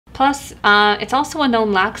Plus, it's also a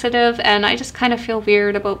known laxative, and I just kind of feel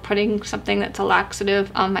weird about putting something that's a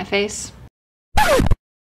laxative on my face.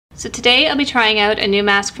 So today I'll be trying out a new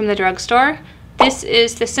mask from the drugstore. This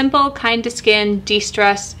is the Simple Kind to Skin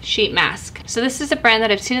De-Stress Sheet Mask. So this is a brand that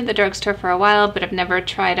I've seen at the drugstore for a while, but I've never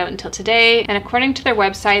tried out until today. And according to their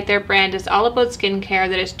website, their brand is all about skincare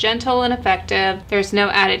that is gentle and effective. There's no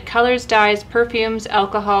added colors, dyes, perfumes,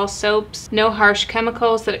 alcohol, soaps, no harsh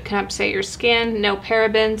chemicals that can upset your skin, no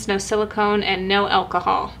parabens, no silicone, and no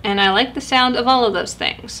alcohol. And I like the sound of all of those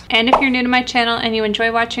things. And if you're new to my channel and you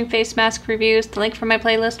enjoy watching face mask reviews, the link for my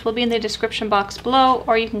playlist will be in the description box below,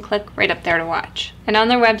 or you can click right up there to watch. And on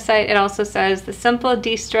their website, it also says the Simple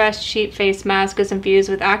De-Stress Sheet Face Mask is infused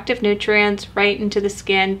with active nutrients right into the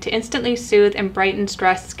skin to instantly soothe and brighten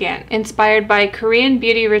stressed skin. Inspired by Korean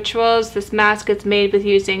beauty rituals, this mask is made with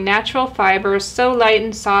using natural fibers so light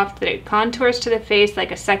and soft that it contours to the face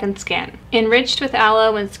like a second skin. Enriched with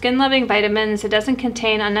aloe and skin-loving vitamins, it doesn't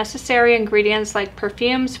contain unnecessary ingredients like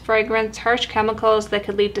perfumes, fragrance, harsh chemicals that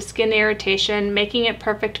could lead to skin irritation, making it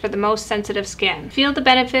perfect for the most sensitive skin. Feel the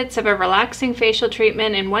benefits of a relaxing facial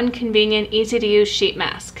treatment in one convenient, easy-to-use sheet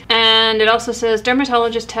mask. And it also says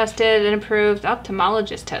dermatologist tested and approved,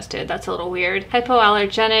 ophthalmologist tested, that's a little weird,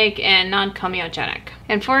 hypoallergenic and non-comedogenic.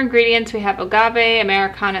 And for ingredients, we have agave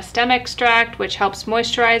Americana stem extract, which helps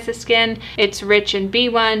moisturize the skin. It's rich in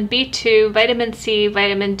B1, B2, vitamin C,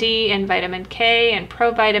 vitamin D, and vitamin K, and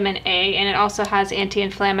provitamin A, and it also has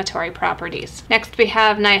anti-inflammatory properties. Next, we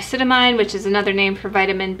have niacinamide, which is another name for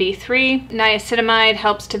vitamin B3. Niacinamide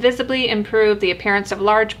helps to visibly improve the appearance of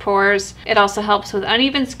large pores. It also helps with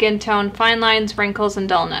uneven skin tone, fine lines, wrinkles, and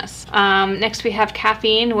dullness. Next, we have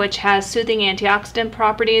caffeine, which has soothing antioxidant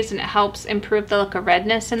properties, and it helps improve the look of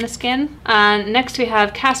redness in the skin. Next we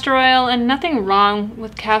have castor oil, and nothing wrong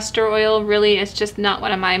with castor oil really, it's just not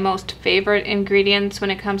one of my most favorite ingredients when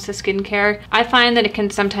it comes to skincare. I find that it can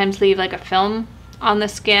sometimes leave like a film on the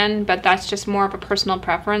skin, but that's just more of a personal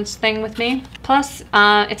preference thing with me. Plus,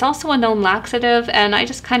 it's also a known laxative, and I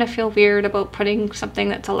just kind of feel weird about putting something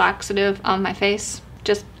that's a laxative on my face.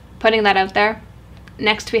 Just putting that out there.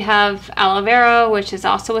 Next we have aloe vera, which is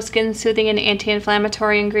also a skin soothing and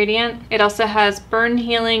anti-inflammatory ingredient. It also has burn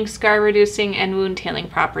healing, scar reducing, and wound healing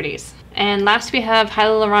properties. And last we have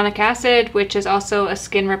hyaluronic acid, which is also a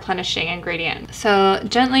skin replenishing ingredient. So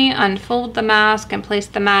gently unfold the mask and place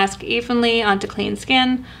the mask evenly onto clean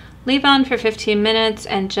skin. Leave on for 15 minutes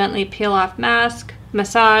and gently peel off mask.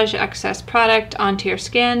 Massage excess product onto your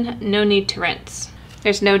skin. No need to rinse.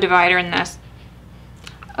 There's no divider in this.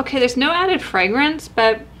 Okay, there's no added fragrance,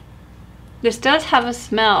 but this does have a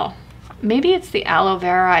smell. Maybe it's the aloe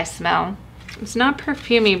vera I smell. It's not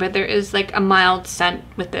perfumey, but there is like a mild scent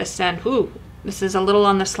with this, and ooh, this is a little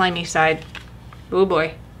on the slimy side. Oh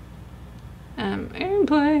boy. Oh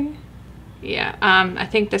boy. Yeah, I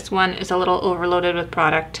think this one is a little overloaded with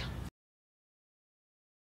product.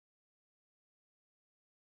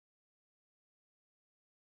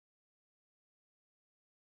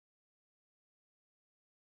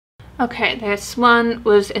 Okay, this one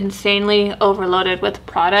was insanely overloaded with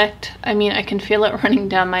product. I mean, I can feel it running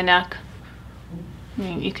down my neck. I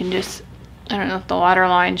mean, you can just, I don't know if the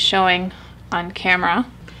waterline's showing on camera.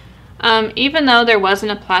 Even though there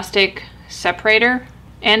wasn't a plastic separator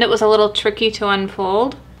and it was a little tricky to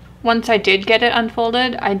unfold, once I did get it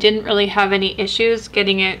unfolded, I didn't really have any issues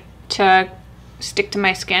getting it to stick to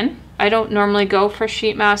my skin. I don't normally go for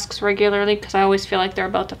sheet masks regularly because I always feel like they're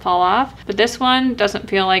about to fall off, but this one doesn't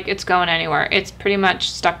feel like it's going anywhere. It's pretty much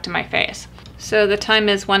stuck to my face. So the time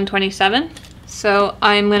is 1:27. So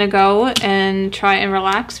I'm gonna go and try and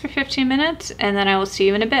relax for 15 minutes, and then I will see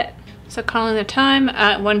you in a bit. So calling the time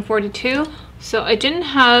at 1:42. So I didn't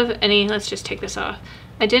have any, let's just take this off.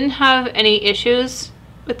 I didn't have any issues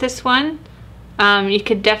with this one. You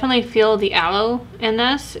could definitely feel the aloe in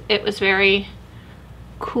this. It was very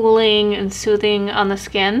cooling and soothing on the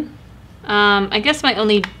skin. I guess my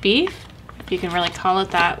only beef, if you can really call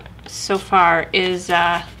it that, so far is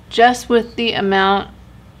just with the amount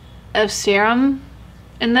of serum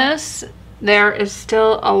in this, there is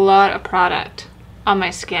still a lot of product on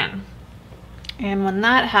my skin. And when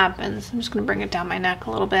that happens, I'm just gonna bring it down my neck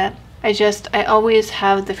a little bit. I always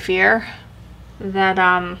have the fear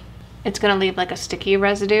that it's gonna leave like a sticky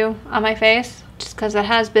residue on my face, just because that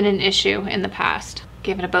has been an issue in the past.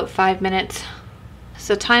 Give it about 5 minutes.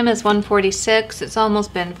 So time is 1:46. It's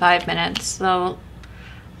almost been 5 minutes. So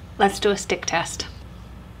let's do a stick test.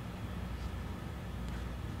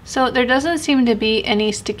 So there doesn't seem to be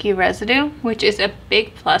any sticky residue, which is a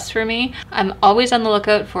big plus for me. I'm always on the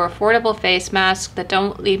lookout for affordable face masks that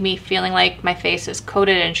don't leave me feeling like my face is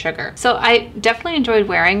coated in sugar. So I definitely enjoyed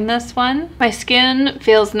wearing this one. My skin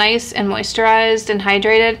feels nice and moisturized and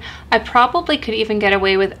hydrated. I probably could even get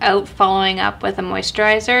away without following up with a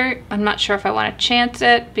moisturizer. I'm not sure if I want to chance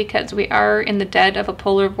it because we are in the dead of a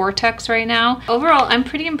polar vortex right now. Overall, I'm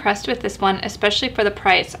pretty impressed with this one, especially for the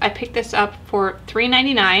price. I picked this up for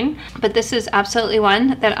 $3.99, but this is absolutely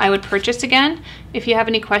one that I would purchase again. If you have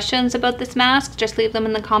any questions about this mask, just leave them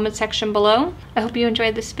in the comment section below. I hope you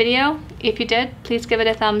enjoyed this video. If you did, please give it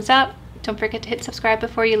a thumbs up. Don't forget to hit subscribe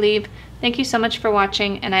before you leave. Thank you so much for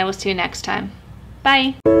watching, and I will see you next time.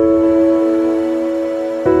 Bye!